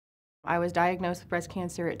I was diagnosed with breast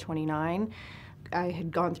cancer at 29. I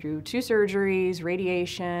had gone through 2 surgeries,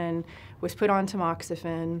 radiation, was put on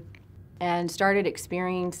tamoxifen, and started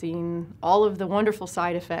experiencing all of the wonderful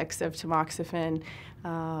side effects of tamoxifen,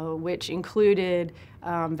 which included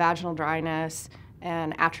vaginal dryness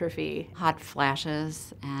and atrophy. Hot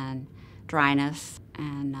flashes and dryness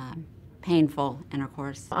and painful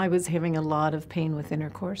intercourse. I was having a lot of pain with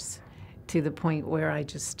intercourse to the point where I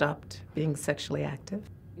just stopped being sexually active.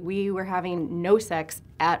 We were having no sex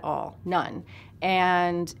at all, none.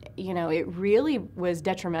 And, it really was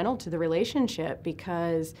detrimental to the relationship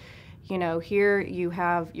because, here you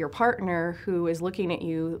have your partner who is looking at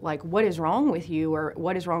you like, what is wrong with you, or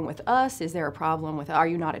what is wrong with us? Is there a problem with, are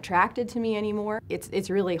you not attracted to me anymore? It's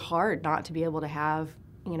really hard not to be able to have,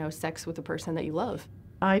 sex with the person that you love.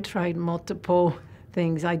 I tried multiple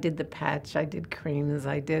things. I did the patch, I did creams,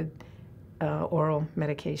 I did oral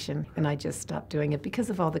medication, and I just stopped doing it because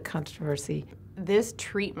of all the controversy. This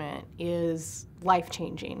treatment is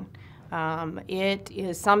life-changing. It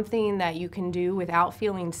is something that you can do without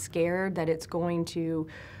feeling scared that it's going to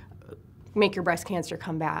make your breast cancer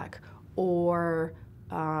come back or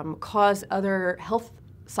cause other health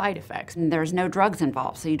side effects. And there's no drugs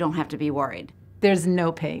involved, so you don't have to be worried. There's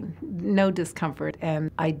no pain, no discomfort, and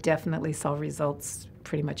I definitely saw results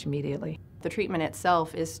pretty much immediately. The treatment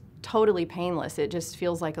itself is totally painless. It just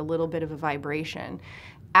feels like a little bit of a vibration.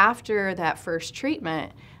 After that first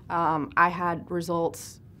treatment, I had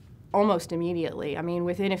results almost immediately. I mean,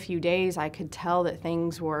 within a few days, I could tell that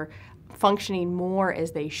things were functioning more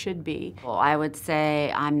as they should be. Well, I would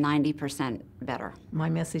say I'm 90% better. My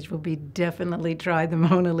message will be definitely try the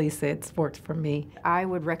Mona Lisa. It's worked for me. I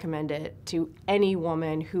would recommend it to any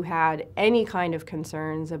woman who had any kind of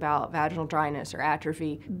concerns about vaginal dryness or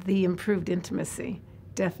atrophy. The improved intimacy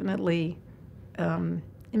definitely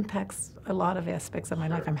impacts a lot of aspects of my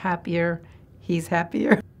life. I'm happier, he's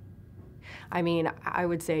happier. I mean, I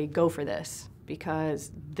would say go for this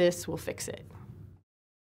because this will fix it.